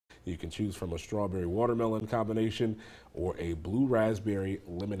You can choose from a strawberry watermelon combination or a blue raspberry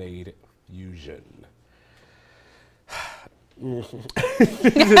lemonade fusion. This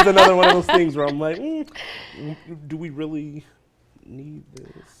is another one of those things where I'm like, do we really need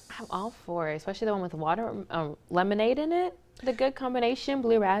this? I'm all for it, especially the one with lemonade in it. The good combination,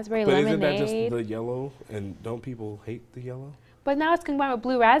 blue raspberry But lemonade. isn't that just the yellow? And don't people hate the yellow? But now it's combined with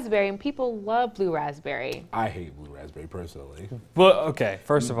blue raspberry, and people love blue raspberry. I hate blue raspberry personally. Well, okay.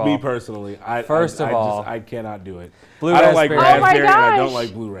 First of all, me personally, I cannot do it. Blue I don't like raspberry. raspberry, Oh and I my don't gosh.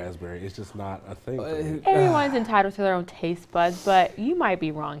 like blue raspberry. It's just not a thing for me. Everyone's entitled to their own taste buds, but you might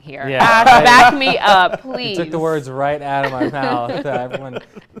be wrong here. Yeah. Back me up, please. You took the words right out of my mouth. Everyone,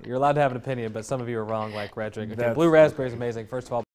 you're allowed to have an opinion, but some of you are wrong, like red drink. Okay, blue raspberry is amazing. First of all.